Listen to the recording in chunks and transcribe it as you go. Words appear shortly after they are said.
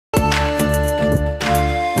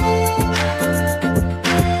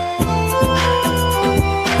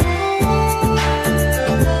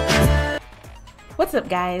What's up,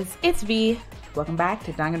 guys? It's V. Welcome back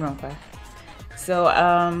to Danganronpa. So,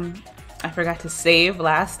 I forgot to save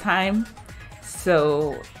last time,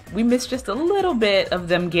 so we missed just a little bit of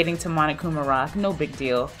them getting to Monokuma Rock. No big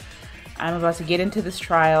deal. I'm about to get into this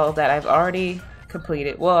trial that I've already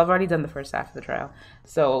completed. Well, I've already done the first half of the trial,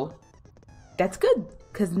 so that's good,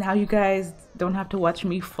 because now you guys don't have to watch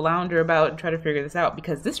me flounder about and try to figure this out,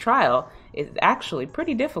 because this trial is actually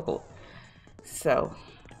pretty difficult. So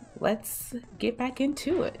let's get back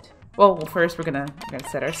into it. Well, first we're gonna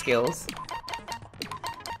set our skills.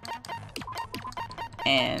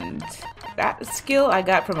 And that skill I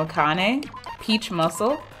got from Akane, Peach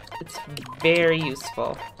Muscle. It's very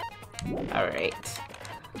useful. Alright,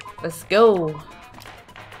 let's go.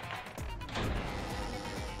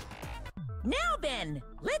 Now then,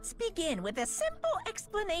 let's begin with a simple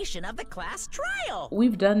explanation of the class trial.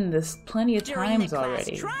 We've done this plenty of During times the class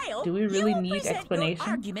already. Trial, Do we really you need present explanation? your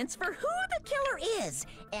arguments for who the killer is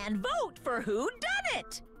and vote for who done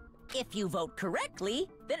it. If you vote correctly,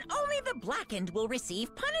 then only the blackened will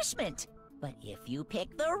receive punishment. But if you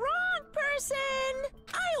pick the wrong person,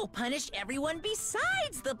 I'll punish everyone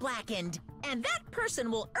besides the blackened, and that person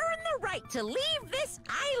will earn the right to leave this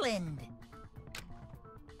island.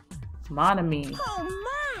 Monami. Oh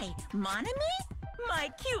my! Monami? My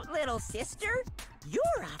cute little sister?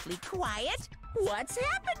 You're awfully quiet. What's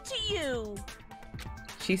happened to you?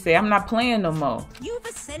 She say, I'm not playing no more. You've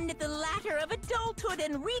ascended the ladder of adulthood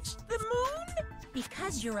and reached the moon?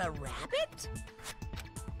 Because you're a rabbit?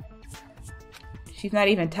 She's not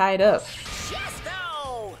even tied up.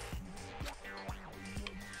 Chesto!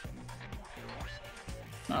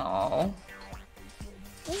 Oh.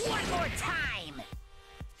 One more time!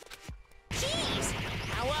 Jeez!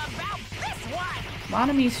 How about this one?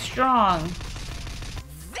 Monami's strong.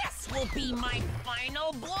 This will be my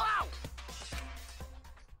final blow!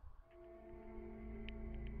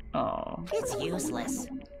 Oh. It's useless.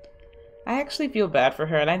 I actually feel bad for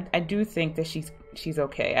her, and I do think that she's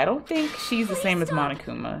okay. I don't think she's the same as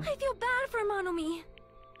Monokuma. I feel bad for Monomi.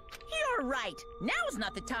 You're right. Now's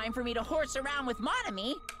not the time for me to horse around with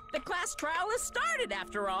Monami. The class trial has started,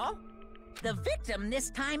 after all. The victim this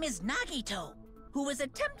time is Nagito, who is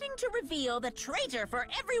attempting to reveal the traitor for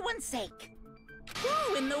everyone's sake.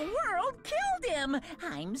 Who in the world killed him?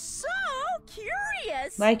 I'm so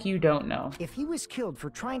curious. Like you don't know. If he was killed for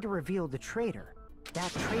trying to reveal the traitor,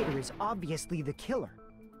 that traitor is obviously the killer.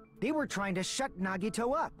 They were trying to shut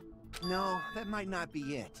Nagito up. No, that might not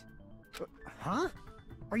be it. Huh?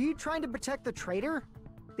 Are you trying to protect the traitor?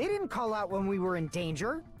 They didn't call out when we were in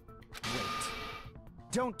danger. Wait.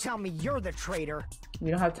 Don't tell me you're the traitor.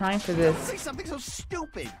 We don't have time for Don't this. say something so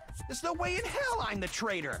stupid. There's no way in hell I'm the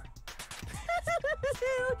traitor.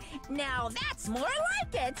 Now that's more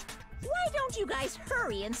like it. Why don't you guys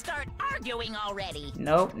hurry and start arguing already?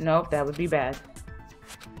 Nope, that would be bad.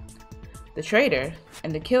 The traitor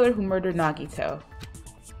and the killer who murdered Nagito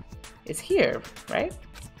is here, right?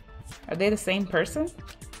 Are they the same person?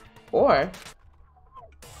 Or...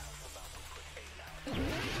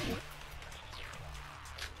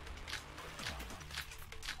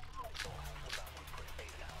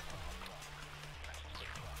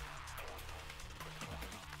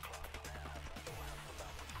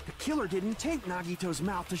 The killer didn't tape Nagito's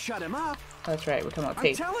mouth to shut him up. That's right, we're talking about I'm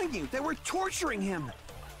tape. telling you, they were torturing him.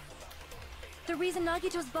 The reason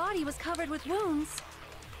Nagito's body was covered with wounds.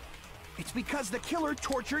 It's because the killer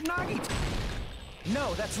tortured Nagito.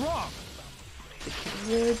 No, that's wrong. The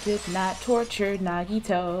killer did not torture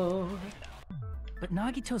Nagito. But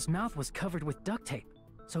Nagito's mouth was covered with duct tape,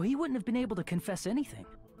 so he wouldn't have been able to confess anything.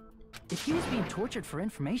 If he was being tortured for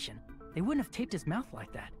information, they wouldn't have taped his mouth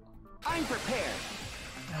like that. I'm prepared.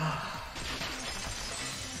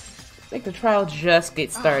 Like the trial just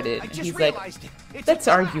gets started. I And just he's like, realized it. It's let's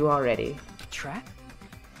a trap. argue already. Trap?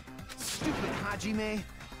 Stupid Hajime.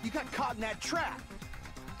 You got caught in that trap.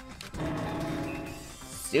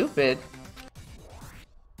 Stupid.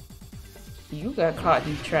 You got caught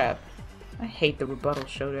in the trap. I hate the rebuttal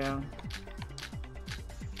showdown.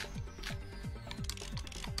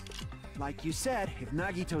 Like you said, if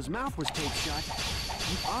Nagito's mouth was taped shut,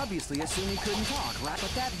 you obviously assume he couldn't talk, right?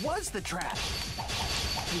 But that was the trap.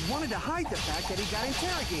 He wanted to hide the fact that he got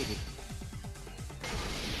interrogated.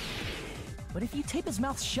 But if you tape his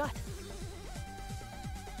mouth shut,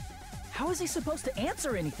 how is he supposed to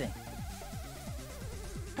answer anything?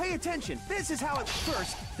 Pay attention. This is how at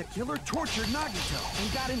first the killer tortured Nagito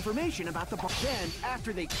and got information about the bar. Then,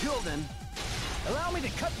 after they killed him, Allow me to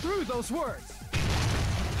cut through those words!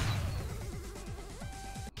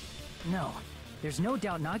 No, there's no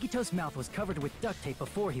doubt Nagito's mouth was covered with duct tape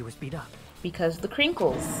before he was beat up. Because the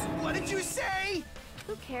crinkles. what did you say?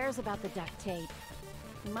 Who cares about the duct tape?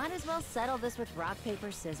 We might as well settle this with rock,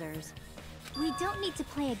 paper, scissors. We don't need to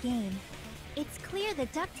play a game. It's clear the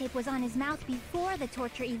duct tape was on his mouth before the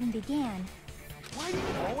torture even began. Why do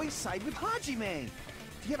you always side with Hajime?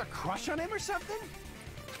 Do you have a crush on him or something?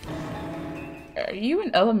 Are you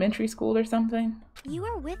in elementary school or something? You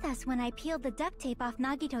were with us when I peeled the duct tape off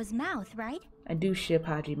Nagito's mouth, right? I do ship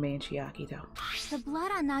Hajime and Chiaki though. The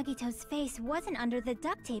blood on Nagito's face wasn't under the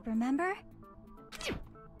duct tape, remember?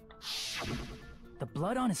 The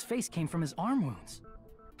blood on his face came from his arm wounds,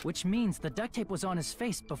 which means the duct tape was on his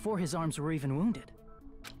face before his arms were even wounded.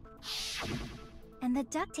 And the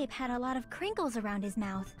duct tape had a lot of crinkles around his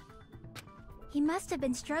mouth. He must have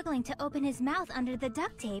been struggling to open his mouth under the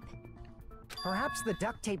duct tape. Perhaps the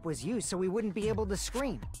duct tape was used so he wouldn't be able to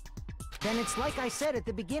scream. Then it's like I said at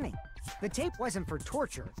the beginning. The tape wasn't for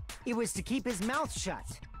torture. It was to keep his mouth shut.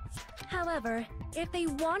 However, if they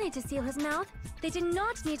wanted to seal his mouth, they did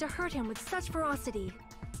not need to hurt him with such ferocity.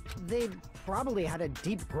 They probably had a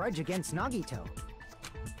deep grudge against Nagito.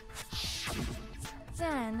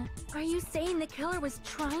 Then, are you saying the killer was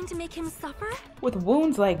trying to make him suffer? With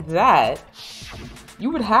wounds like that, you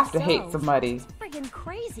would have to hate somebody Friggin'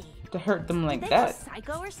 crazy. to hurt them like They that. go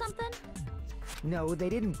psycho or something? No, they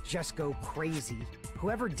didn't just go crazy.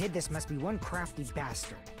 Whoever did this must be one crafty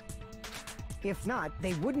bastard. If not,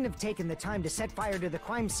 they wouldn't have taken the time to set fire to the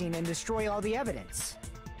crime scene and destroy all the evidence.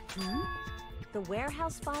 The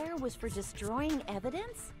warehouse fire was for destroying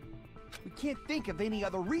evidence? We can't think of any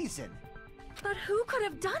other reason. But who could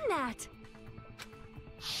have done that?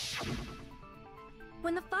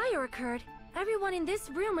 When the fire occurred, everyone in this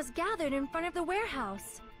room was gathered in front of the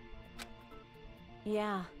warehouse.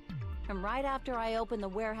 Yeah. And right after I opened the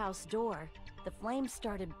warehouse door, the flames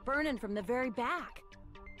started burning from the very back.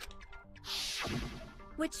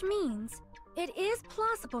 Which means, it is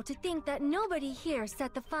plausible to think that nobody here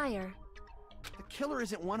set the fire. The killer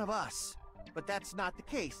isn't one of us. But that's not the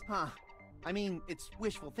case, huh? I mean, it's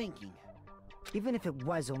wishful thinking. Even if it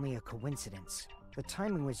was only a coincidence, the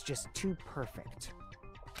timing was just too perfect.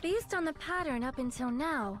 Based on the pattern up until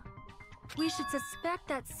now, we should suspect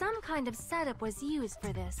that some kind of setup was used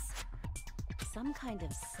for this. Some kind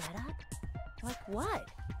of setup? Like what?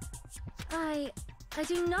 I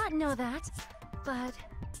do not know that, but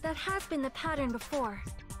that has been the pattern before.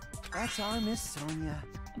 That's our Miss Sonia.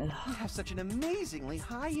 You have such an amazingly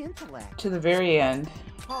high intellect. To the very end.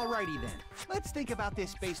 Alrighty then. Let's think about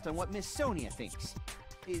this based on what Miss Sonia thinks.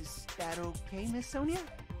 Is that okay, Miss Sonia?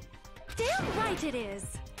 Damn right it is!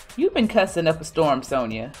 You've been cussing up a storm,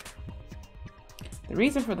 Sonia. The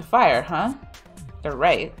reason for the fire, huh? They're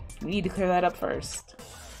right. We need to clear that up first.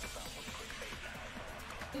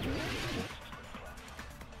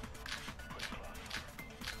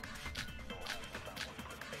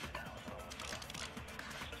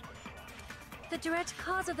 The direct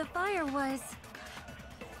cause of the fire was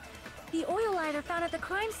the oil lighter found at the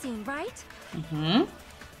crime scene, right? Mm-hmm.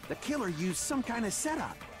 The killer used some kind of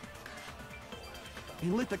setup. He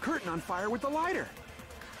lit the curtain on fire with the lighter.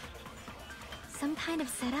 Some kind of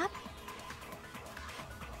setup?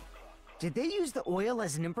 Did they use the oil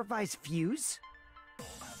as an improvised fuse?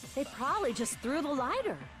 They probably just threw the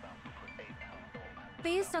lighter.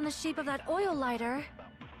 Based on the shape of that oil lighter,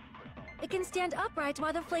 it can stand upright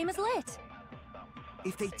while the flame is lit.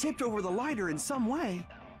 If they tipped over the lighter in some way,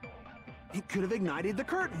 it could have ignited the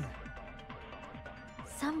curtain.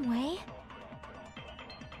 Some way?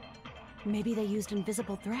 Maybe they used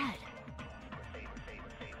invisible thread.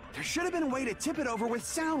 There should have been a way to tip it over with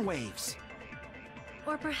sound waves.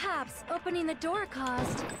 Or perhaps opening the door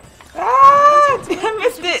caused Ah! I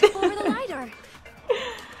missed to it! tip over the lighter.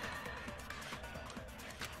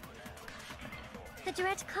 The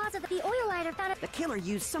direct cause of the oil lighter found The killer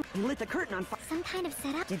used some... He lit the curtain on fire. some kind of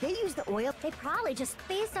setup? Did they use the oil? They probably just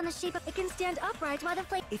based on the shape of It can stand upright while the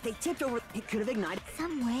flame... If they tipped over, it could have ignited.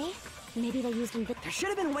 some way? Maybe they used There should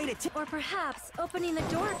have been a way to tip... Or perhaps opening the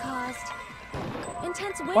door caused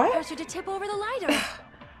intense wind What? pressure to tip over the lighter.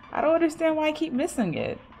 I don't understand why I keep missing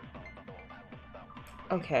it.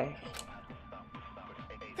 Okay.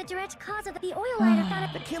 The direct cause of the oil lighter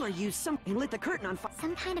found The killer used some... He lit the curtain on fire.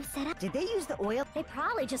 some kind of setup? Did they use the oil? They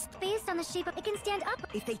probably just based on the shape of it can stand up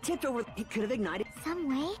If they tipped over, it could have ignited. some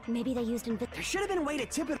way? Maybe they used There should have been a way to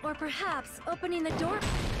tip it... Or perhaps opening the door...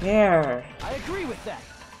 There. I agree with that.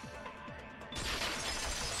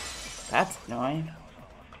 That's annoying.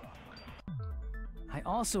 I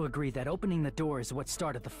also agree that opening the door is what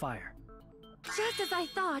started the fire. Just as I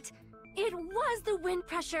thought, it was the wind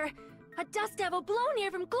pressure. A dust devil blown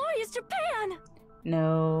here from glorious Japan.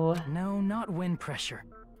 No. No, not wind pressure.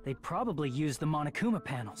 They probably used the Monokuma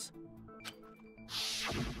panels.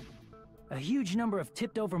 A huge number of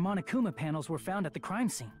tipped-over Monokuma panels were found at the crime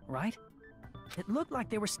scene, right? It looked like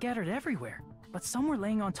they were scattered everywhere, but some were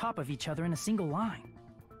laying on top of each other in a single line.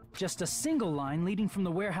 Just a single line leading from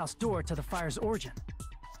the warehouse door to the fire's origin.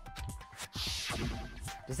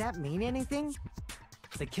 Does that mean anything?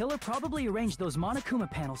 The killer probably arranged those Monokuma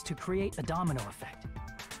panels to create a domino effect.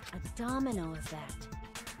 A domino effect?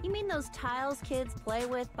 You mean those tiles kids play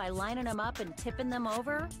with by lining them up and tipping them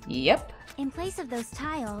over? Yep. In place of those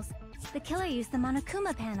tiles, the killer used the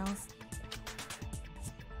Monokuma panels.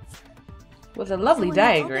 With a lovely So when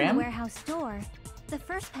they opened diagram. the warehouse door, the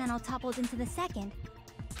first panel toppled into the second,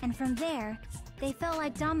 and from there, they fell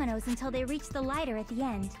like dominoes until they reached the lighter at the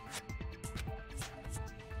end.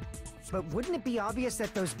 But wouldn't it be obvious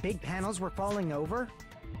that those big panels were falling over?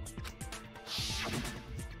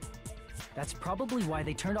 That's probably why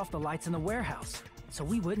they turned off the lights in the warehouse, so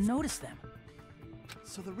we wouldn't notice them.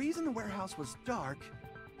 So the reason the warehouse was dark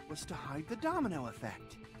was to hide the domino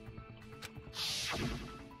effect.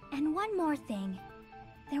 And one more thing.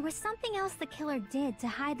 There was something else the killer did to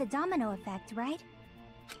hide the domino effect, right?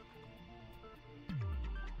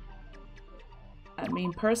 I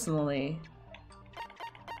mean, personally,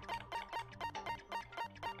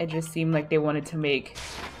 it just seemed like they wanted to make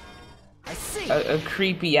I see. a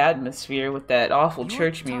creepy atmosphere with that awful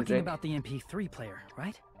church Talking music. about the MP3 player,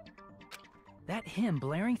 right? That hymn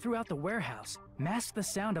blaring throughout the warehouse masked the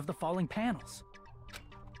sound of the falling panels.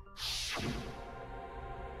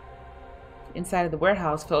 Inside of the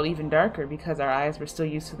warehouse felt even darker because our eyes were still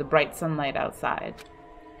used to the bright sunlight outside.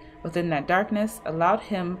 Within that darkness, a loud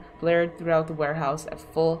hymn blared throughout the warehouse at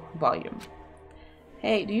full volume.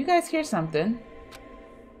 Hey, do you guys hear something?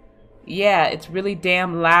 Yeah, it's really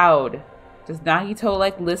damn loud. Does Nagito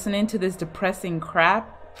like listening to this depressing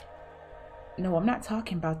crap? No, I'm not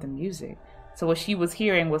talking about the music. So what she was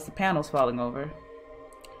hearing was the panels falling over.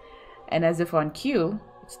 And as if on cue,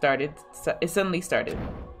 it suddenly started.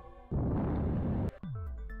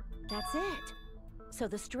 That's it. So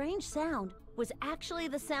the strange sound was actually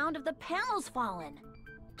the sound of the panels falling.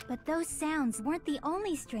 But those sounds weren't the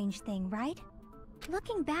only strange thing, right?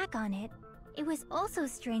 Looking back on it, it was also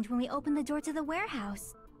strange when we opened the door to the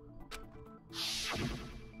warehouse.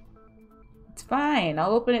 It's fine,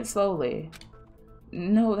 I'll open it slowly.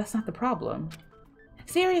 No, that's not the problem.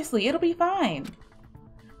 Seriously, it'll be fine.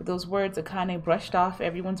 With those words, Akane brushed off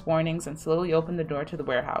everyone's warnings and slowly opened the door to the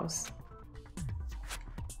warehouse.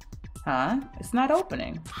 Huh? It's not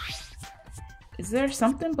opening. Is there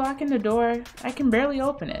something blocking the door? I can barely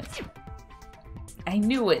open it. I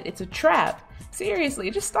knew it. It's a trap. Seriously,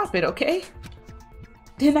 just stop it, okay?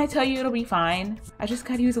 Didn't I tell you it'll be fine? I just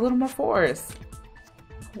gotta use a little more force.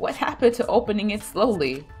 What happened to opening it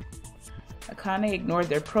slowly? Akane ignored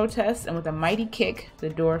their protests, and with a mighty kick, the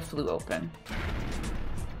door flew open.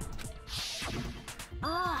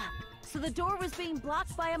 Ah, so the door was being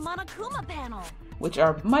blocked by a Monokuma panel. Which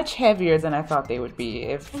are much heavier than I thought they would be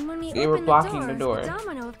if And when we they were opened blocking the the doors, door. the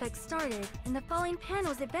domino effect started, and the falling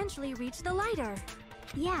panels eventually reached the lighter.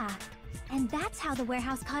 Yeah, and that's how the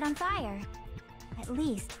warehouse caught on fire. At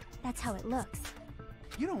least, that's how it looks.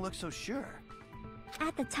 You don't look so sure.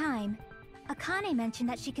 At the time, Akane mentioned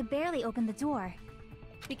that she could barely open the door.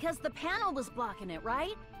 Because the panel was blocking it,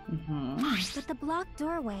 right? But the blocked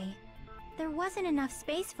doorway, there wasn't enough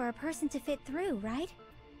space for a person to fit through, right?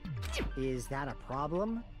 Is that a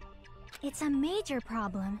problem? It's a major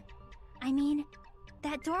problem. I mean,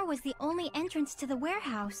 that door was the only entrance to the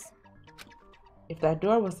warehouse. If that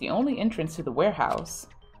door was the only entrance to the warehouse,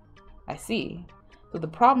 I see. So the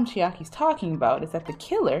problem Chiaki's talking about is that the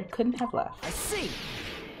killer couldn't have left. I see!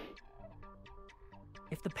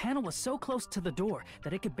 If the panel was so close to the door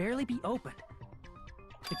that it could barely be opened,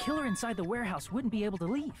 the killer inside the warehouse wouldn't be able to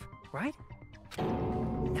leave, right?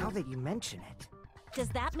 Now that you mention it. Does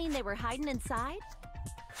that mean they were hiding inside?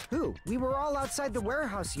 Who? We were all outside the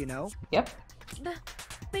warehouse, you know. Yep.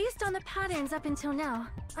 Based on the patterns up until now,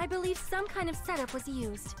 I believe some kind of setup was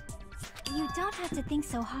used. You don't have to think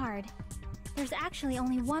so hard. There's actually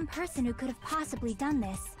only one person who could have possibly done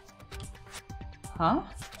this. Huh?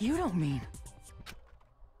 You don't mean...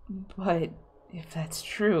 But if that's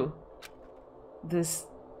true, this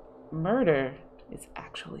murder is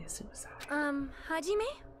actually a suicide.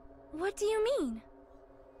 Hajime? What do you mean?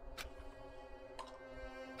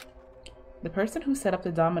 The person who set up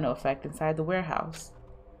the domino effect inside the warehouse.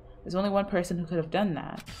 There's only one person who could have done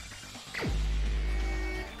that.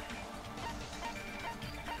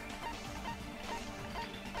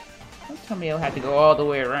 Don't tell me it'll have to go all the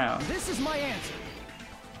way around. This is my answer!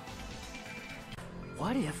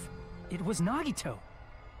 What if it was Nagito?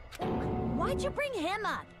 Why'd you bring him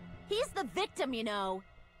up? He's the victim, you know.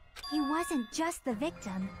 He wasn't just the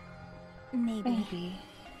victim. Maybe.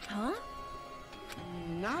 Huh?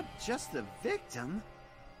 Not just the victim?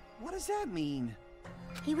 What does that mean?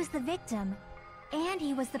 He was the victim. And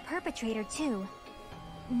he was the perpetrator, too.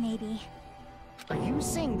 Maybe. Are you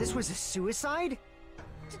saying this was a suicide?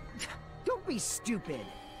 Don't be stupid.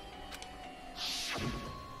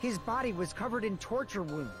 His body was covered in torture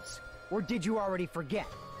wounds. Or did you already forget?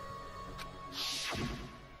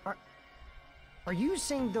 Are you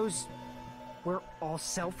saying those were all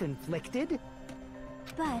self-inflicted?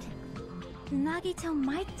 But Nagito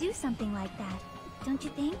might do something like that, don't you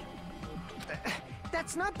think?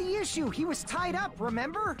 That's not the issue. He was tied up,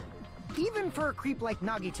 remember? Even for a creep like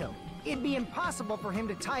Nagito, it'd be impossible for him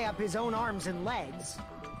to tie up his own arms and legs.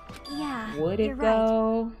 Yeah, Would you're it right.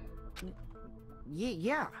 though?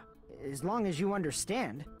 Yeah, as long as you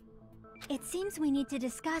understand. It seems we need to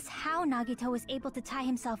discuss how Nagito was able to tie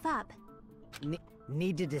himself up.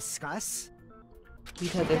 Need to discuss?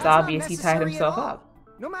 Because That's it's not obvious he tied necessary himself at all. up.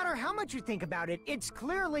 No matter how much you think about it, it's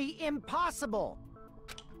clearly impossible.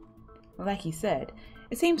 Like he said,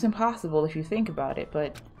 it seems impossible if you think about it,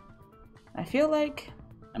 but I feel like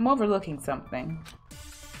I'm overlooking something.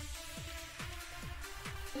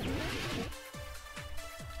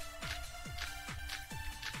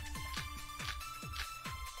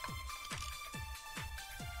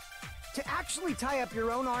 To actually tie up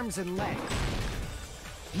your own arms and legs.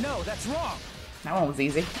 No, that's wrong. That one was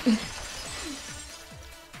easy.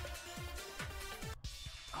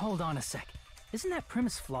 Hold on a sec. Isn't that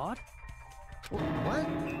premise flawed? What?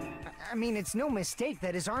 I mean, it's no mistake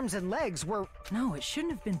that his arms and legs were... No, it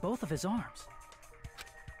shouldn't have been both of his arms.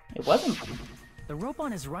 It wasn't. The rope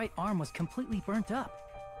on his right arm was completely burnt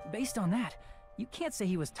up. Based on that, you can't say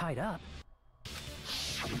he was tied up.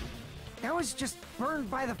 That was just burned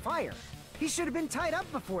by the fire. He should have been tied up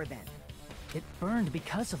before then. It burned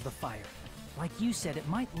because of the fire. Like you said, it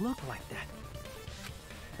might look like that.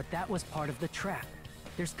 But that was part of the trap.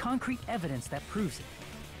 There's concrete evidence that proves it.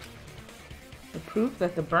 The proof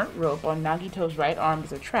that the burnt rope on Nagito's right arm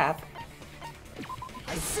is a trap.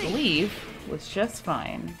 I His see. sleeve was just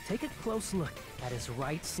fine. Take a close look at his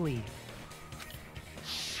right sleeve.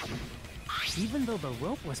 Even though the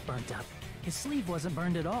rope was burnt up, his sleeve wasn't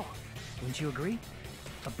burned at all. Wouldn't you agree?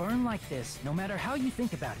 A burn like this, no matter how you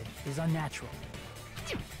think about it, is unnatural.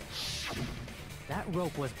 That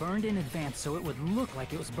rope was burned in advance so it would look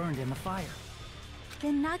like it was burned in the fire.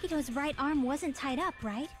 Then Nagito's right arm wasn't tied up,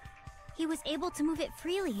 right? He was able to move it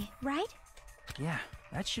freely, right? Yeah,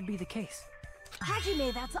 that should be the case.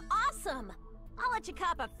 Hajime, that's awesome! I'll let you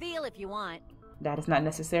cop a feel if you want. That is not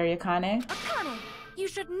necessary, Akane. Akane, you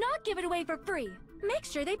should not give it away for free. Make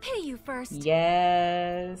sure they pay you first.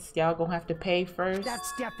 Yes, y'all gonna have to pay first.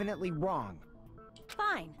 That's definitely wrong.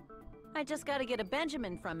 Fine. I just gotta get a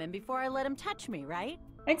Benjamin from him before I let him touch me, right?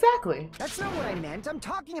 Exactly. That's not what I meant. I'm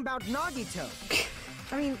talking about Nagito.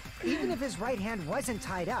 I mean, even if his right hand wasn't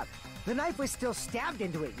tied up, the knife was still stabbed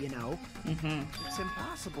into it, you know? It's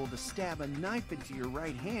impossible to stab a knife into your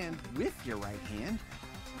right hand with your right hand.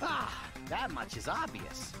 Ah, that much is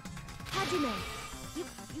obvious. Hajime,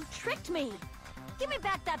 you tricked me! Give me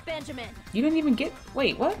back that Benjamin! You didn't even get...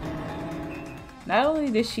 Wait, what? Not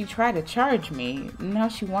only did she try to charge me, now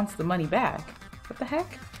she wants the money back. What the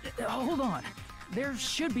heck? Hold on. There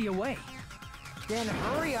should be a way. Then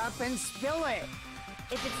hurry up and spill it.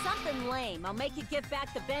 If it's something lame, I'll make you give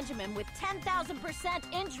back the Benjamin with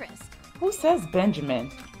 10,000% interest. Who says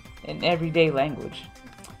Benjamin in everyday language?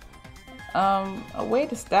 A way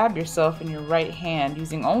to stab yourself in your right hand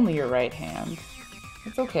using only your right hand.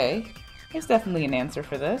 It's okay. There's definitely an answer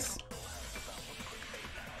for this.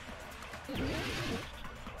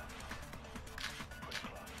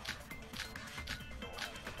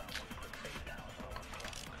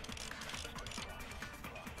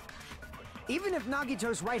 Even if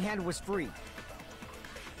Nagito's right hand was free,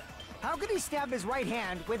 how could he stab his right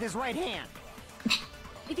hand with his right hand?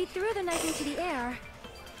 If he threw the knife into the air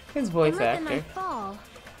His and voice let the actor. knife fall,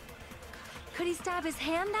 could he stab his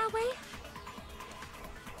hand that way?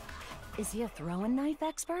 Is he a throwing knife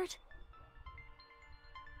expert?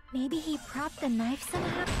 Maybe he propped the knife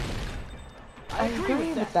somehow? I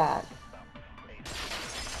agree with that.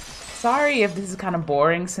 Sorry if this is kind of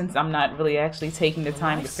boring since I'm not really actually taking the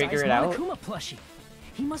time to figure it out. Monokuma plushie.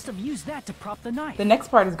 He must have used that to prop the knife. The next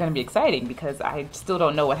part is going to be exciting because I still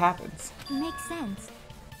don't know what happens. Makes sense.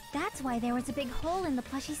 That's why there was a big hole in the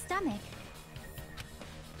plushie's stomach.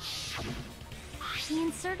 He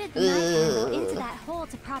inserted the knife handle into that hole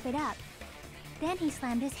to prop it up. Then he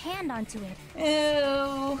slammed his hand onto it.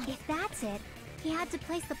 Ew. If that's it, he had to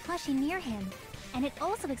place the plushie near him. And it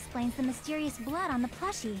also explains the mysterious blood on the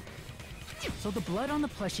plushie. So the blood on the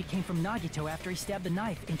plushie came from Nagito after he stabbed the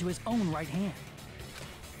knife into his own right hand.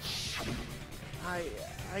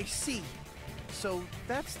 I see. So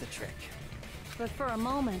that's the trick. But for a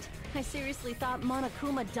moment, I seriously thought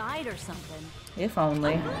Monokuma died or something. If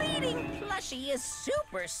only. A bleeding plushie is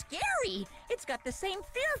super scary. It's got the same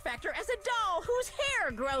fear factor as a doll whose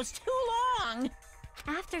hair grows too long.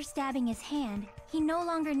 After stabbing his hand, he no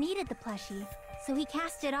longer needed the plushie, so he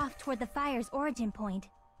cast it off toward the fire's origin point.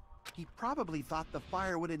 He probably thought the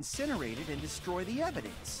fire would incinerate it and destroy the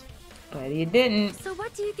evidence. But he didn't. So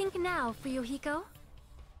what do you think now, Fuyuhiko?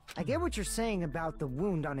 I get what you're saying about the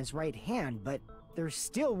wound on his right hand, but there's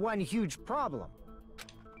still one huge problem.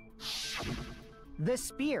 The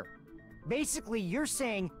spear. Basically, you're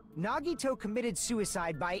saying Nagito committed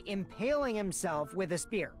suicide by impaling himself with a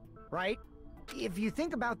spear, right? If you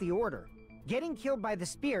think about the order, getting killed by the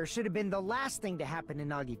spear should have been the last thing to happen to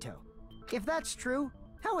Nagito. If that's true,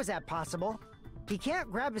 how is that possible? He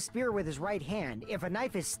can't grab a spear with his right hand if a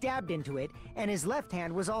knife is stabbed into it and his left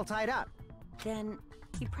hand was all tied up. Then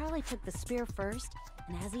he probably took the spear first,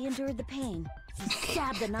 and as he endured the pain, he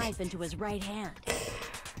stabbed the knife into his right hand.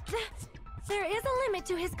 There is a limit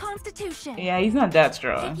to his constitution. Yeah, he's not that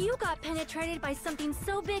strong. If you got penetrated by something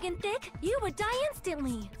so big and thick, you would die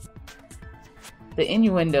instantly. The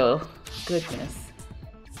innuendo. Goodness.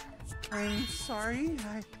 I'm sorry,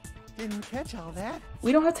 I didn't catch all that.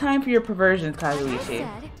 We don't have time for your perversions, Like I Kazuichi.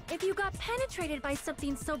 said, if you got penetrated by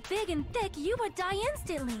something so big and thick, you would die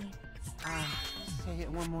instantly. Say it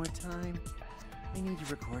one more time. I need to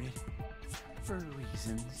record it. For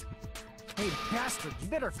reasons. Hey, bastard, you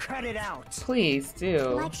better cut it out! Please do.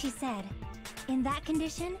 Like she said, in that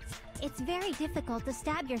condition, it's very difficult to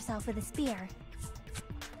stab yourself with a spear.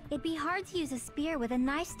 It'd be hard to use a spear with a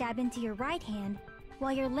knife stabbed into your right hand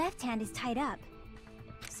while your left hand is tied up.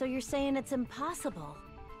 So you're saying it's impossible?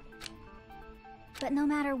 But no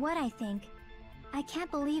matter what I think, I can't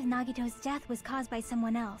believe Nagito's death was caused by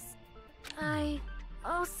someone else. I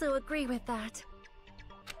also agree with that.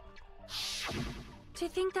 To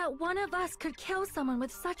think that one of us could kill someone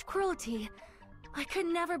with such cruelty, I could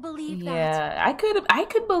never believe that. Yeah, I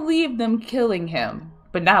could believe them killing him,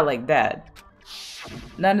 but not like that.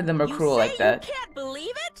 None of them are cruel like that. You can't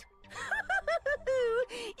believe it?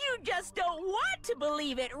 You just don't want to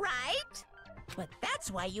believe it, right? But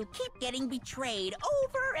that's why you keep getting betrayed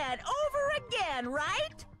over and over again,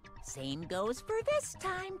 right? Same goes for this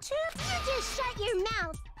time, too. You just shut your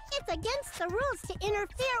mouth. It's against the rules to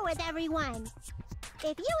interfere with everyone.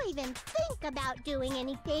 If you even think about doing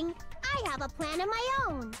anything, I have a plan of my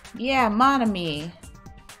own. Yeah, Monami.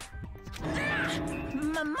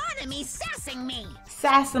 Monami sassing me.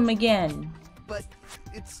 Sass him again. But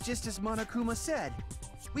it's just as Monokuma said.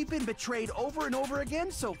 We've been betrayed over and over again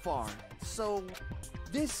so far. So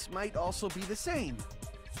this might also be the same.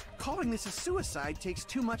 Calling this a suicide takes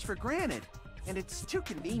too much for granted, and it's too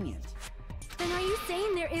convenient. Then are you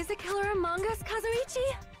saying there is a killer among us,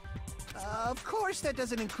 Kazuichi? Of course that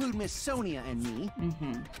doesn't include Miss Sonia and me.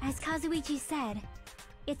 As Kazuichi said,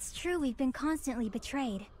 it's true we've been constantly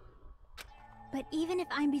betrayed. But even if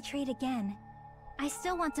I'm betrayed again, I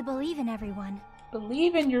still want to believe in everyone.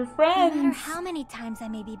 Believe in your No friends. matter how many times I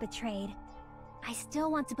may be betrayed, I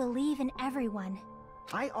still want to believe in everyone.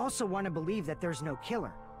 I also want to believe that there's no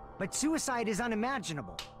killer, but suicide is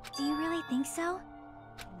unimaginable. Do you really think so?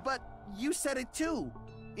 But you said it too.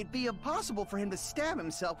 It'd be impossible for him to stab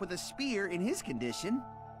himself with a spear in his condition.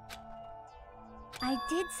 I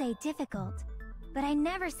did say difficult, but I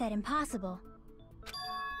never said impossible.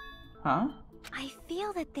 Huh? I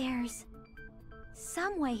feel that there's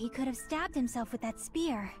some way he could have stabbed himself with that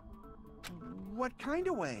spear. What kind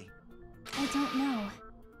of way? I don't know.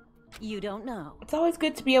 You don't know. It's always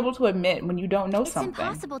good to be able to admit when you don't know It's something.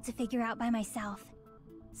 impossible to figure out by myself.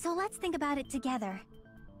 So let's think about it together.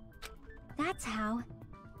 That's how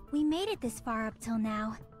we made it this far up till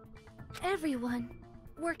now. Everyone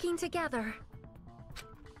working together.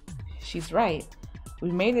 She's right.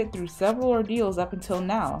 We made it through several ordeals up until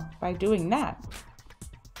now by doing that.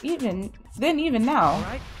 Even now. All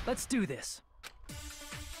right, let's do this.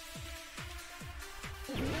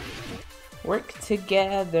 Work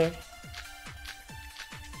together.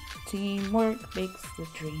 Teamwork makes the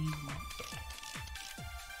dream work.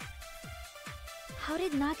 How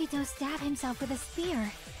did Nagito stab himself with a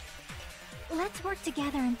spear? Let's work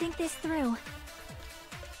together and think this through.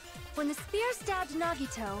 When the spear stabbed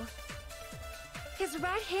Nagito, his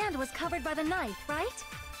right hand was covered by the knife, right?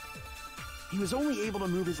 He was only able to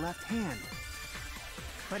move his left hand.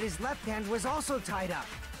 But his left hand was also tied up.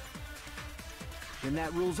 Then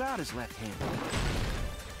that rules out his left hand.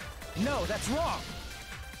 No, that's wrong!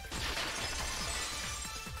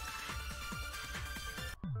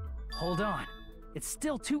 Hold on. It's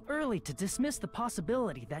still too early to dismiss the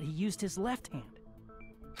possibility that he used his left hand.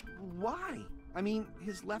 Why? I mean,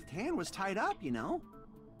 his left hand was tied up, you know?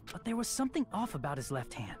 But there was something off about his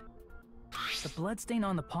left hand. The bloodstain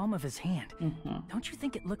on the palm of his hand. Don't you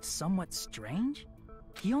think it looked somewhat strange?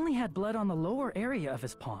 He only had blood on the lower area of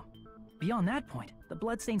his palm. Beyond that point, the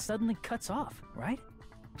bloodstain suddenly cuts off, right?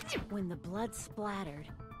 When the blood splattered,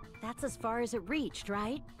 that's as far as it reached,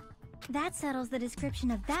 right? That settles the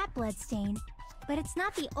description of that bloodstain, but it's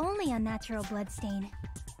not the only unnatural bloodstain.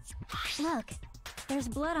 Look, there's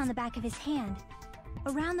blood on the back of his hand,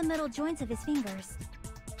 around the middle joints of his fingers.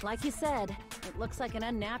 Like you said, it looks like an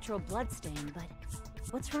unnatural bloodstain, but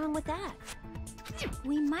what's wrong with that?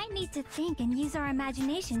 We might need to think and use our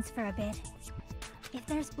imaginations for a bit. If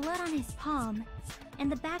there's blood on his palm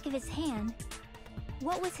and the back of his hand,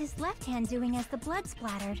 what was his left hand doing as the blood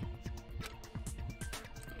splattered?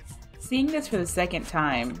 Seeing this for the second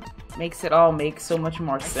time makes it all make so much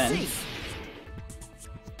more sense. See.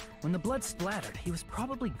 When the blood splattered, he was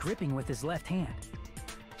probably gripping with his left hand.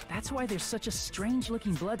 That's why there's such a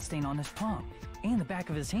strange-looking bloodstain on his palm and the back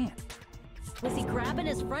of his hand. Was he grabbing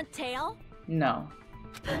his front tail? No.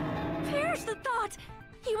 Perish the thought!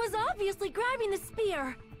 He was obviously grabbing the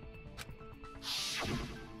spear!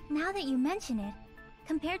 Now that you mention it,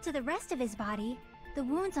 compared to the rest of his body, the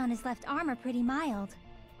wounds on his left arm are pretty mild.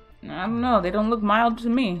 I don't know, they don't look mild to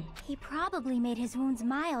me. He probably made his wounds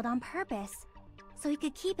mild on purpose, so he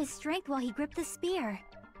could keep his strength while he gripped the spear.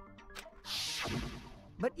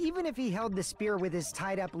 But even if he held the spear with his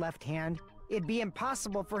tied-up left hand, it'd be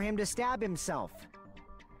impossible for him to stab himself.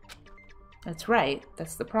 That's right,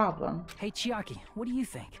 that's the problem. Hey, Chiaki, what do you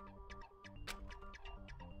think?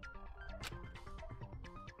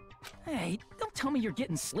 Hey, don't tell me you're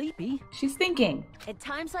getting sleepy. She's thinking. At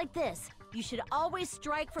times like this, you should always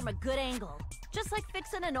strike from a good angle. Just like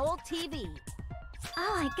fixing an old TV.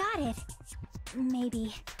 Oh, I got it.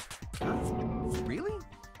 Maybe. Really?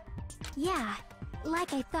 Yeah,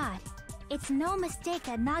 like I thought. It's no mistake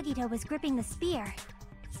that Nagito was gripping the spear,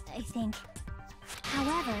 I think.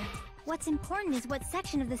 However, what's important is what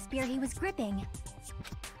section of the spear he was gripping.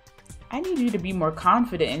 I need you to be more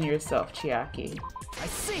confident in yourself, Chiaki. I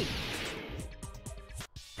see!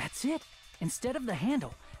 That's it. Instead of the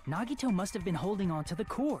handle, Nagito must have been holding onto the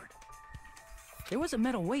cord. There was a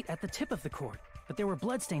metal weight at the tip of the cord, but there were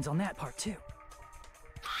bloodstains on that part too.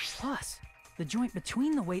 Plus, the joint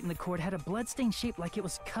between the weight and the cord had a bloodstain shaped like it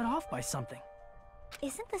was cut off by something.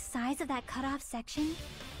 Isn't the size of that cut-off section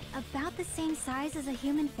about the same size as a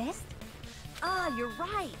human fist? Ah, you're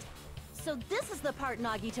right. So this is the part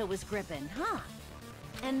Nagito was gripping, huh?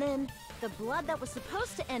 And then the blood that was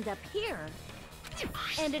supposed to end up here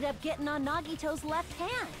ended up getting on Nagito's left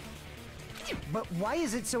hand. But why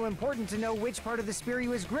is it so important to know which part of the spear he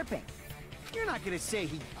was gripping? You're not gonna say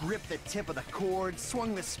he gripped the tip of the cord,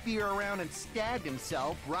 swung the spear around, and stabbed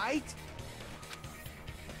himself, right?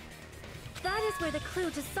 That is where the clue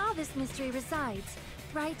to solve this mystery resides.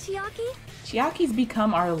 Right, Chiaki? Chiaki's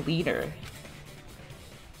become our leader.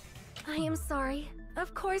 I am sorry.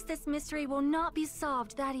 Of course this mystery will not be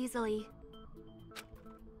solved that easily.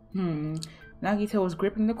 Nagito was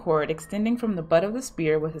gripping the cord, extending from the butt of the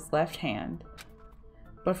spear with his left hand.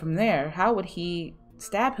 But from there, how would he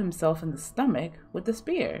stab himself in the stomach with the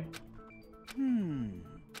spear?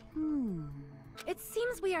 It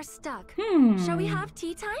seems we are stuck. Hmm. Shall we have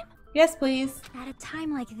tea time? Yes, please. At a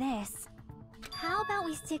time like this, how about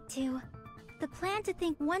we stick to the plan to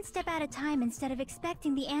think one step at a time instead of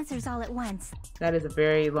expecting the answers all at once? That is a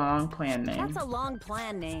very long plan name. That's a long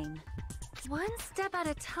plan name. One step at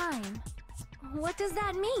a time. What does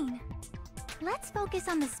that mean? Let's focus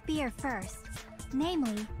on the spear first.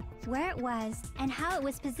 Namely, where it was and how it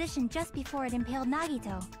was positioned just before it impaled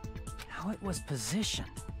Nagito. How it was positioned.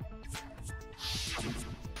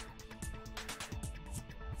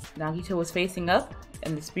 Nagito was facing up,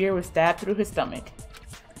 and the spear was stabbed through his stomach.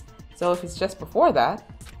 So if it's just before that,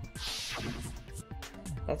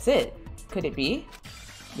 that's it. Could it be?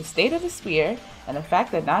 The state of the spear, and the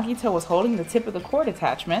fact that Nagito was holding the tip of the cord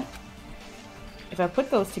attachment. If I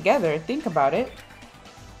put those together and think about it,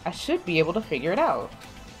 I should be able to figure it out.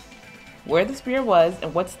 Where the spear was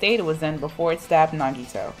and what state it was in before it stabbed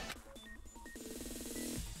Nagito.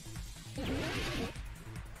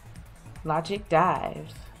 Logic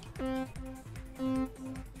dive.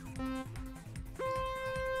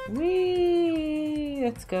 Whee!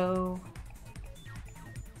 Let's go.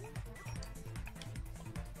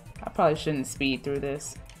 I probably shouldn't speed through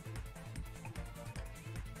this.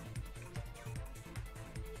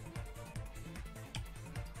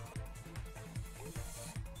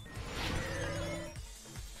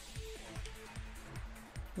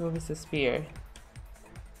 What was the spear?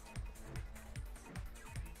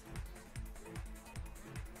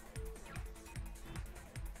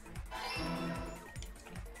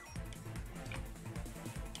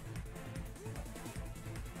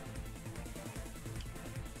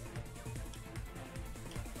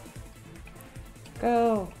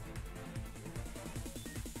 Go.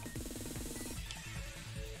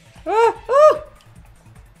 Ah! Ah!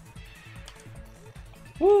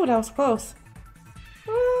 Ooh, that was close.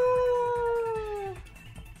 Ah!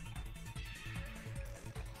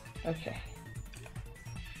 Okay.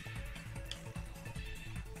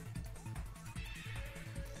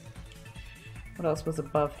 What else was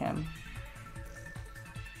above him?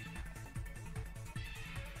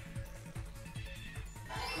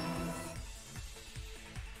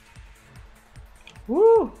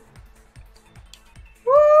 Woo!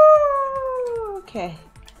 Woo! Okay.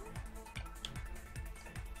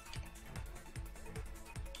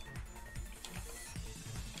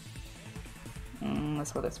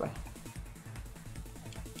 Let's go this way.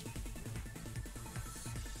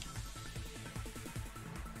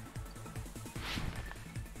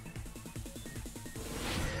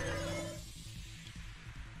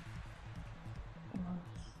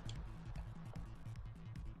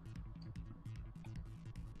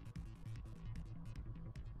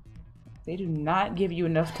 They do not give you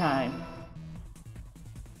enough time.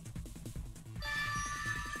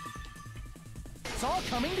 It's all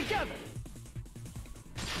coming together.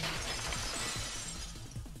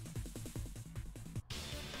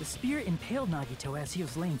 The spear impaled Nagito as he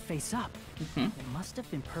was laying face up. It must have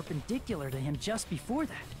been perpendicular to him just before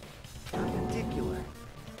that. Perpendicular?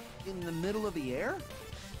 In the middle of the air?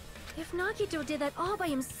 If Nagito did that all by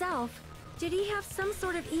himself, did he have some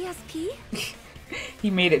sort of ESP? He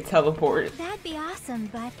made it teleport. That'd be awesome,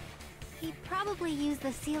 but he probably used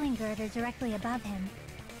the ceiling girder directly above him.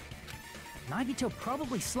 Nagito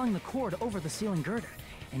probably slung the cord over the ceiling girder,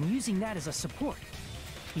 and using that as a support,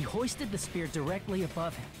 he hoisted the spear directly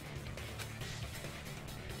above him.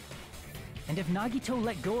 And if Nagito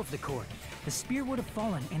let go of the cord, the spear would have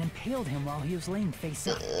fallen and impaled him while he was laying face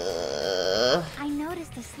up. I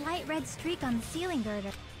noticed a slight red streak on the ceiling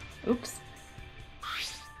girder. Oops.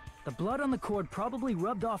 The blood on the cord probably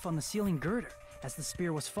rubbed off on the ceiling girder as the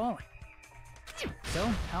spear was falling. So,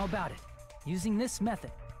 how about it? Using this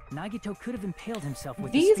method, Nagito could have impaled himself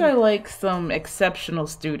with the These spear. are like some exceptional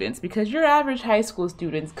students, because your average high school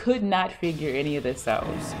students could not figure any of this out.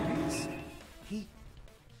 Are you serious? He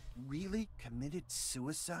really committed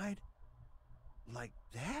suicide? Like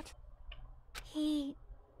that? He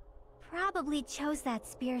probably chose that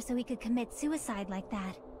spear so he could commit suicide like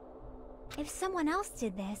that. If someone else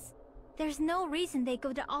did this, there's no reason they'd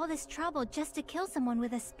go to all this trouble just to kill someone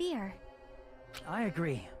with a spear. I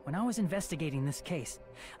agree. When I was investigating this case,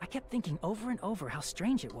 I kept thinking over and over how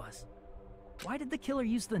strange it was. Why did the killer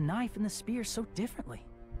use the knife and the spear so differently?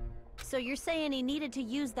 So you're saying he needed to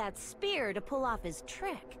use that spear to pull off his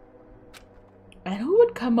trick? And who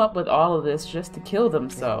would come up with all of this just to kill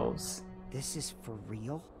themselves? This is for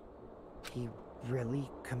real? He really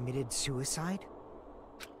committed suicide?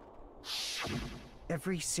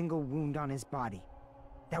 Every single wound on his body.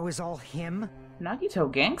 That was all him?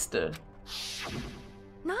 Nagito gangster.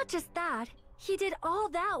 Not just that, he did all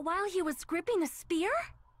that while he was gripping the spear?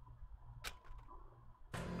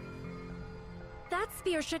 That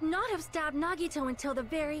spear should not have stabbed Nagito until the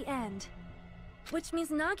very end. Which means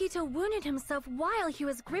Nagito wounded himself while he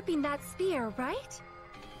was gripping that spear, right?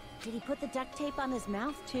 Did he put the duct tape on his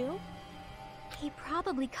mouth too? He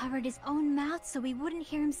probably covered his own mouth so we wouldn't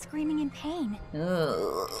hear him screaming in pain.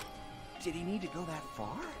 Ugh. Did he need to go that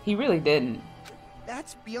far? He really didn't.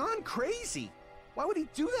 That's beyond crazy. Why would he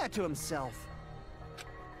do that to himself?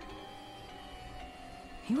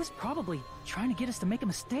 He was probably trying to get us to make a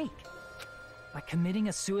mistake. By committing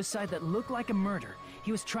a suicide that looked like a murder,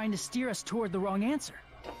 he was trying to steer us toward the wrong answer.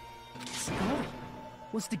 His goal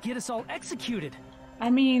was to get us all executed. I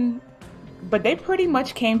mean, but they pretty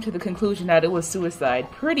much came to the conclusion that it was suicide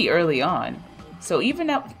pretty early on. So even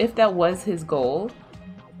if that was his goal,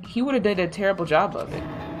 he would have did a terrible job of it.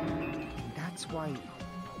 That's why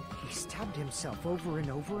he stabbed himself over and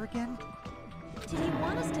over again? Did he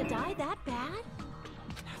want us to die that bad?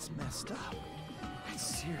 That's messed up.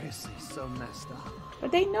 That's seriously so messed up.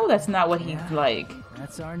 But they know that's not what he's like.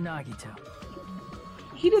 That's our Nagito.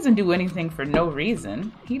 He doesn't do anything for no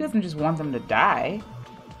reason. He doesn't just want them to die.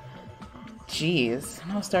 Jeez,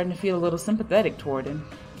 I was starting to feel a little sympathetic toward him.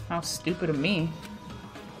 How stupid of me.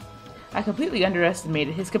 I completely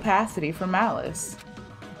underestimated his capacity for malice.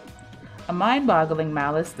 A mind-boggling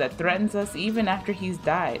malice that threatens us even after he's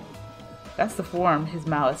died. That's the form his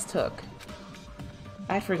malice took.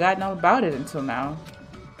 I'd forgotten all about it until now.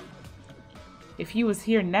 If he was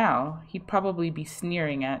here now, he'd probably be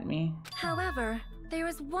sneering at me. However, there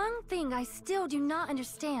is one thing I still do not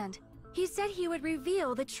understand. He said he would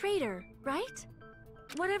reveal the traitor, right?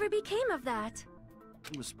 Whatever became of that?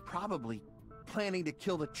 He was probably planning to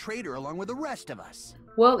kill the traitor along with the rest of us.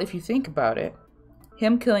 Well, if you think about it,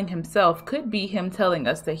 him killing himself could be him telling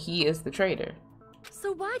us that he is the traitor.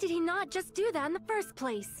 So why did he not just do that in the first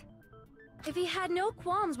place? If he had no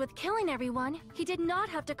qualms with killing everyone, he did not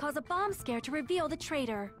have to cause a bomb scare to reveal the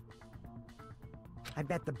traitor. I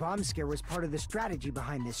bet the bomb scare was part of the strategy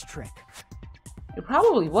behind this trick. It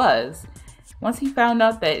probably was. Once he found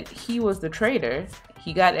out that he was the traitor,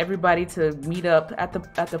 he got everybody to meet up at the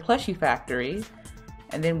plushie factory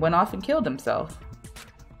and then went off and killed himself.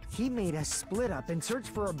 He made us split up and search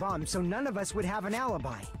for a bomb so none of us would have an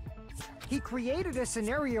alibi. He created a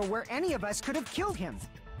scenario where any of us could have killed him.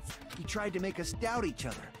 He tried to make us doubt each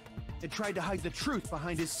other and tried to hide the truth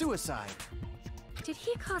behind his suicide. Did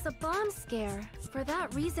he cause a bomb scare for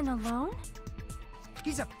that reason alone?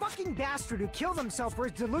 He's a fucking bastard who killed himself for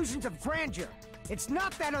his delusions of grandeur. It's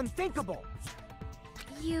not that unthinkable.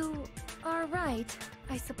 You are right,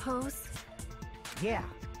 I suppose. Yeah,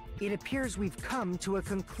 it appears we've come to a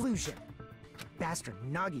conclusion. Bastard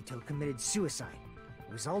Nagito committed suicide.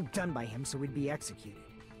 It was all done by him so we'd be executed.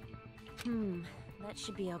 That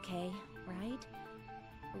should be okay, right?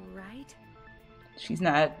 Right?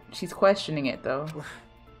 She's questioning it though.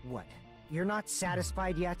 What? You're not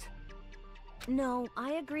satisfied yet? No,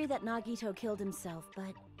 I agree that Nagito killed himself,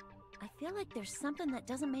 but I feel like there's something that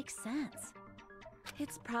doesn't make sense.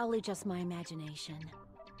 It's probably just my imagination.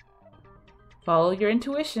 Follow your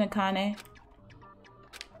intuition, Akane.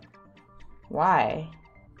 Why?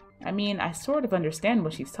 I mean, I sort of understand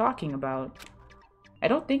what she's talking about. I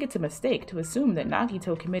don't think it's a mistake to assume that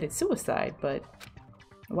Nagito committed suicide, but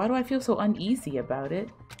why do I feel so uneasy about it?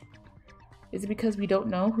 Is it because we don't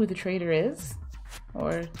know who the traitor is?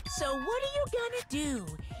 Or... So what are you gonna do?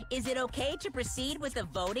 Is it okay to proceed with the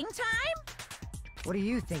voting time? What do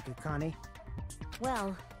you think, Akane?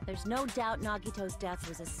 Well, there's no doubt Nagito's death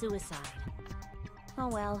was a suicide. Oh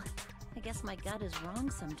well, I guess my gut is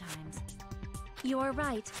wrong sometimes. You're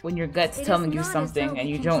right. when your gut's It is telling you not as something though and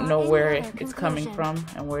we you can don't draw know any where other it's coming conclusion.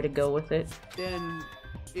 from and where to go with it. Then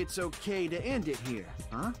it's okay to end it here,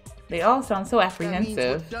 huh? They all sound so That means we're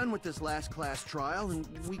apprehensive. done with this last class trial and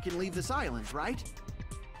we can leave this island, right?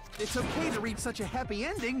 It's okay to reach such a happy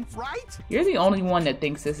ending, right? You're the only one that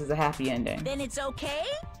thinks this is a happy ending. Then it's okay?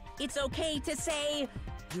 It's okay to say,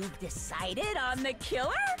 you've decided on the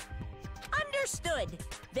killer? Understood.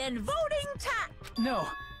 Then voting time. No,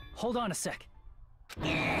 hold on a sec.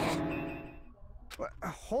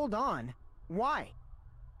 Hold on. Why?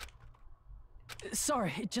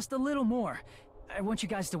 Sorry, just a little more. I want you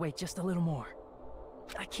guys to wait just a little more.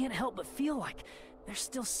 I can't help but feel like there's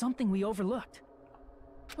still something we overlooked.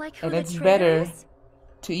 Like who And the it's traitor better is?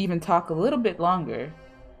 to even talk a little bit longer.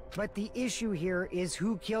 But the issue here is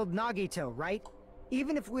who killed Nagito, right?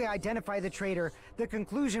 Even if we identify the traitor, the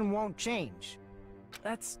conclusion won't change.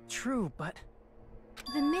 That's true, but...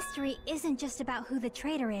 The mystery isn't just about who the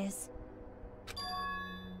traitor is.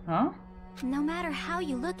 Huh? No matter how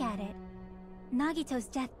you look at it, Nagito's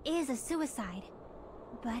death is a suicide.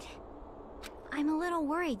 But I'm a little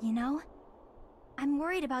worried, you know? I'm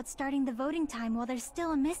worried about starting the voting time while there's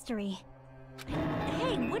still a mystery.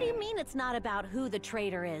 Hey, what do you mean it's not about who the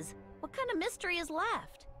traitor is? What kind of mystery is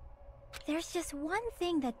left? There's just one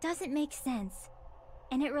thing that doesn't make sense,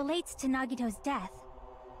 and it relates to Nagito's death.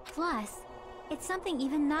 Plus, it's something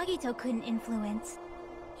even Nagito couldn't influence.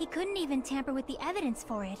 He couldn't even tamper with the evidence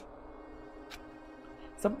for it.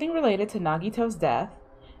 Something related to Nagito's death,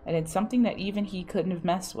 and it's something that even he couldn't have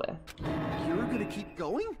messed with. You're gonna keep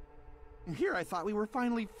going? Here I thought we were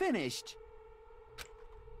finally finished.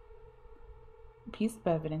 A piece of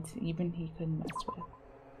evidence even he couldn't mess with.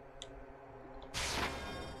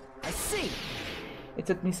 I see! It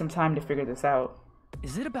took me some time to figure this out.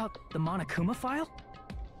 Is it about the Monokuma file?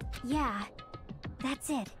 Yeah, that's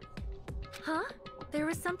it. Huh? There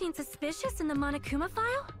was something suspicious in the Monokuma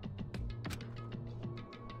file?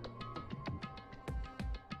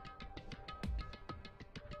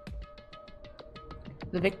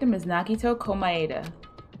 The victim is Nagito Komaeda.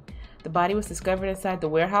 The body was discovered inside the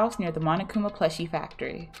warehouse near the Monokuma plushie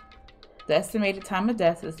factory. The estimated time of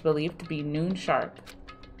death is believed to be noon sharp.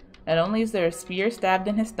 Not only is there a spear stabbed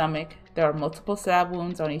in his stomach, there are multiple stab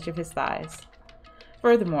wounds on each of his thighs.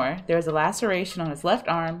 Furthermore, there is a laceration on his left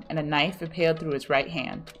arm and a knife impaled through his right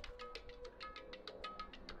hand.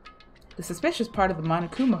 the suspicious part of the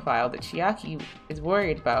Monokuma file that Chiaki is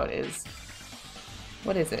worried about is...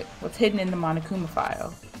 What is it? What's hidden in the Monokuma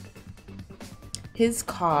file? His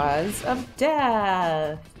cause of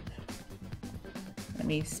death. Let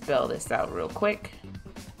me spell this out real quick.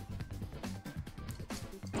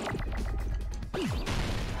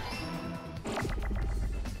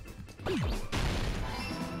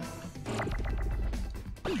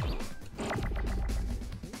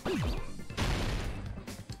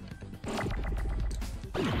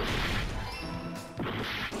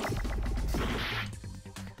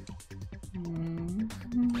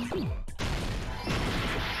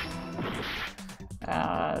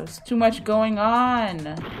 There's too much going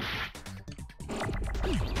on.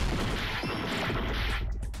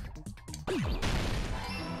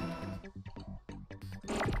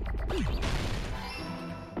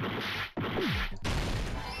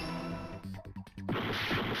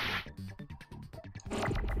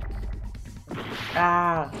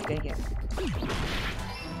 Ah, dang it.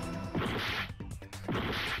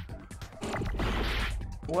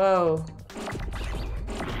 Whoa.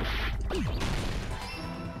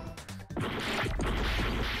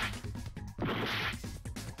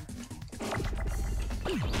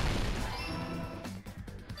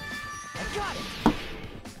 I got it!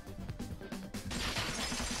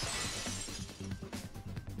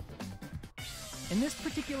 In this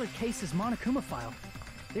particular case's Monokuma file,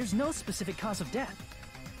 there's no specific cause of death.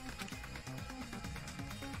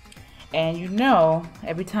 And you know,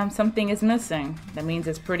 every time something is missing, that means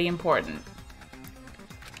it's pretty important.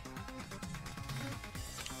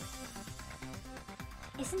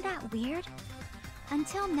 Isn't that weird?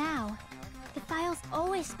 Until now, the files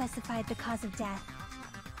always specified the cause of death.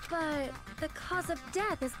 But the cause of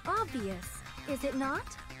death is obvious, is it not?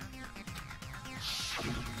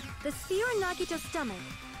 The spear in Nagito's stomach.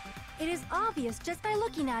 It is obvious just by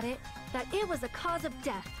looking at it that it was a cause of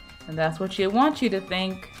death. And that's what you want you to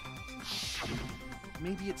think.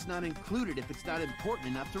 Maybe it's not included if it's not important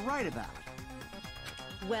enough to write about.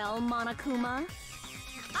 Well, Monokuma,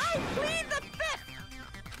 I plead the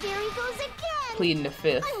fifth! There he goes again! Pleading the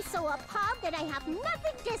fifth. I'm so appalled that I have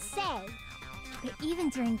nothing to say. But even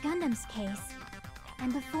during Gundam's case,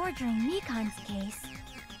 and before during Mikan's case,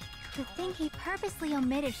 the thing he purposely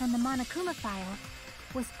omitted from the Monokuma file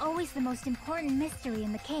was always the most important mystery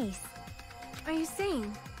in the case. Are you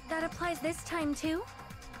saying that applies this time too?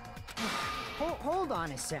 Hold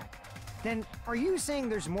on a sec. Then, are you saying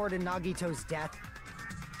there's more to Nagito's death?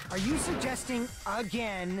 Are you suggesting,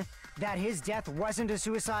 again, that his death wasn't a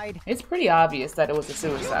suicide? It's pretty obvious that it was a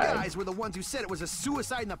You suicide. guys were the ones who said it was a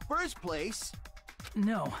suicide in the first place.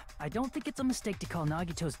 No, I don't think it's a mistake to call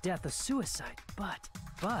Nagito's death a suicide, but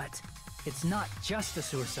it's not just a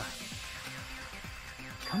suicide.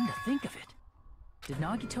 Come to think of it, did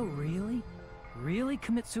Nagito really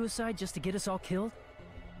commit suicide just to get us all killed?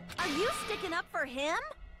 Are you sticking up for him?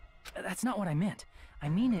 That's not what I meant. I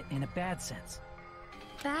mean it in a bad sense.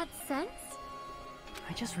 Bad sense?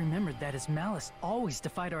 I just remembered that his malice always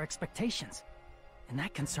defied our expectations, and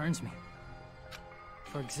that concerns me.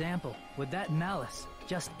 For example, would that malice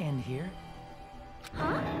just end here?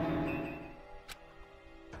 Huh?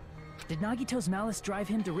 Did Nagito's malice drive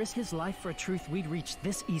him to risk his life for a truth we'd reach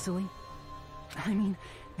this easily? I mean,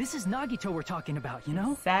 this is Nagito we're talking about, you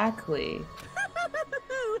know? Exactly.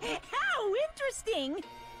 How interesting!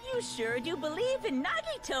 You sure do believe in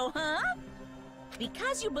Nagito, huh?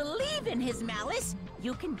 Because you believe in his malice,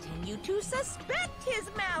 you continue to suspect his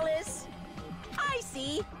malice. I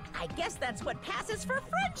see. I guess that's what passes for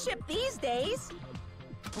friendship these days.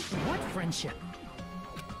 What friendship?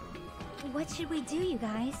 What should we do, you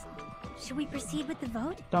guys? Should we proceed with the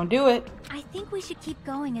vote? Don't do it. I think we should keep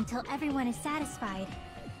going until everyone is satisfied,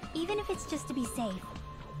 even if it's just to be safe.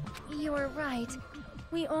 You're right.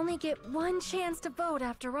 We only get one chance to vote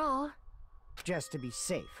after all. Just to be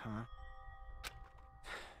safe, huh?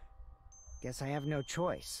 Guess I have no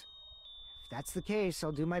choice. If that's the case,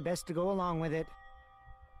 I'll do my best to go along with it.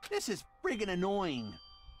 This is friggin' annoying.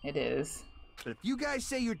 It is. But if you guys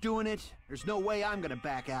say you're doing it, there's no way I'm gonna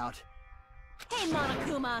back out. Hey,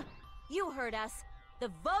 Monokuma, you heard us.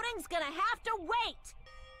 The voting's gonna have to wait!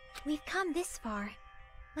 We've come this far.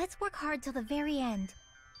 Let's work hard till the very end.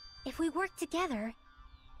 If we work together,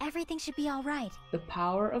 everything should be all right. The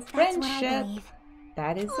power of That's what I friendship. believe.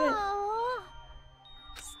 That is it. Aww.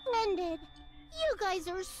 Splendid. You guys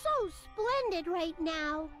are so splendid right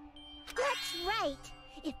now. That's right.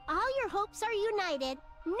 If all your hopes are united,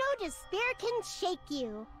 no despair can shake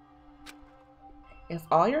you. If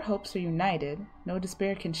all your hopes are united, no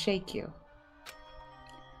despair can shake you.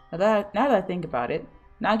 Now that I think about it,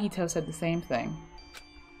 Nagito said the same thing.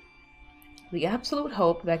 The absolute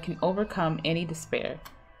hope that can overcome any despair.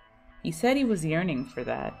 He said he was yearning for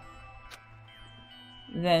that.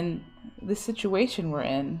 Then the situation we're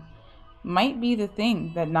in might be the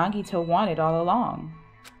thing that Nagito wanted all along.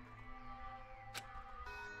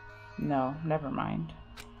 No, never mind.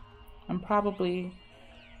 I'm probably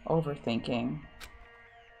overthinking.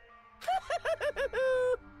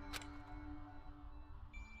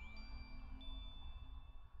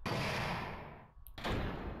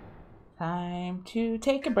 Time to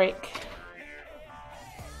take a break.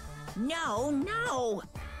 No!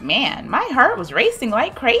 Man, my heart was racing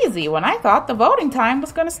like crazy when I thought the voting time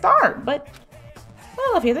was gonna start, but,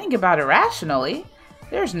 well, if you think about it rationally,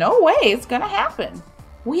 there's no way it's gonna happen.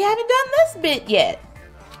 We haven't done this bit yet.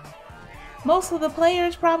 Most of the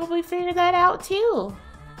players probably figured that out too.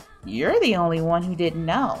 You're the only one who didn't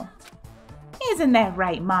know. Isn't that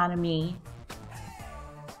right, Monami?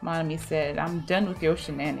 Monami said, I'm done with your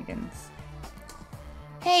shenanigans.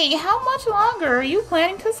 Hey, how much longer are you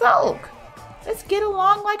planning to sulk? Let's get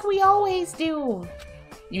along like we always do.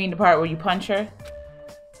 You mean the part where you punch her?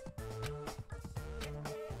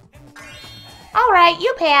 Alright,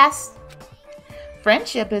 you pass.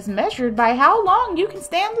 Friendship is measured by how long you can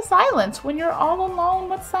stand the silence when you're all alone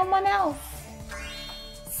with someone else.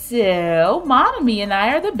 So, Monami and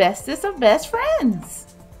I are the bestest of best friends.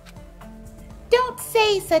 Don't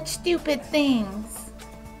say such stupid things.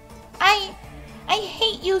 I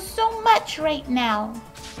hate you so much right now.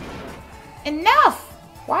 Enough!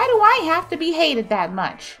 Why do I have to be hated that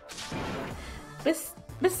much?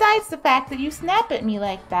 Besides the fact that you snap at me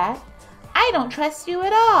like that, I don't trust you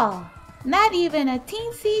at all. Not even a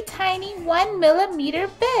teensy tiny 1 millimeter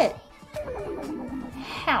bit.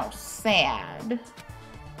 How sad.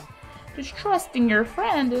 Distrusting your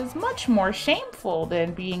friend is much more shameful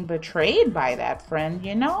than being betrayed by that friend,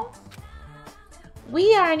 you know?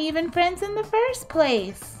 We aren't even friends in the first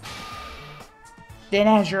place. Then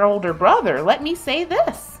as your older brother, let me say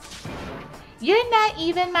this. You're not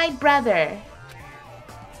even my brother.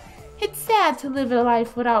 It's sad to live a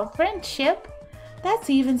life without friendship. That's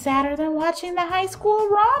even sadder than watching the high school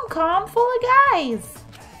rom-com full of guys.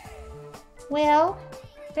 Well,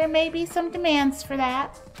 there may be some demands for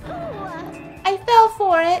that. I fell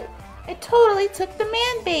for it. I totally took the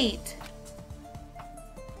man bait.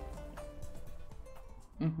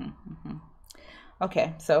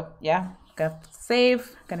 Okay, so yeah, gonna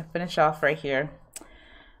save, gonna finish off right here.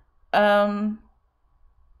 I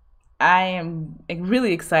am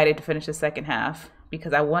really excited to finish the second half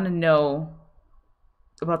because I want to know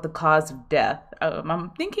about the cause of death.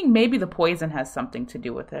 I'm thinking maybe the poison has something to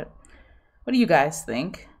do with it. What do you guys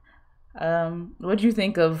think? What do you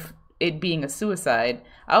think of it being a suicide?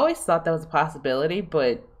 I always thought that was a possibility,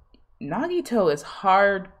 but Nagito is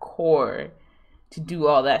hardcore to do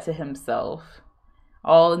all that to himself,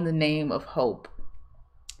 all in the name of hope.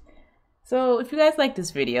 So if you guys like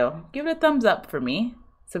this video, give it a thumbs up for me.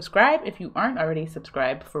 Subscribe if you aren't already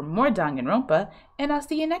subscribed for more Danganronpa, and I'll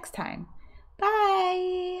see you next time.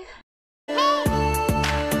 Bye!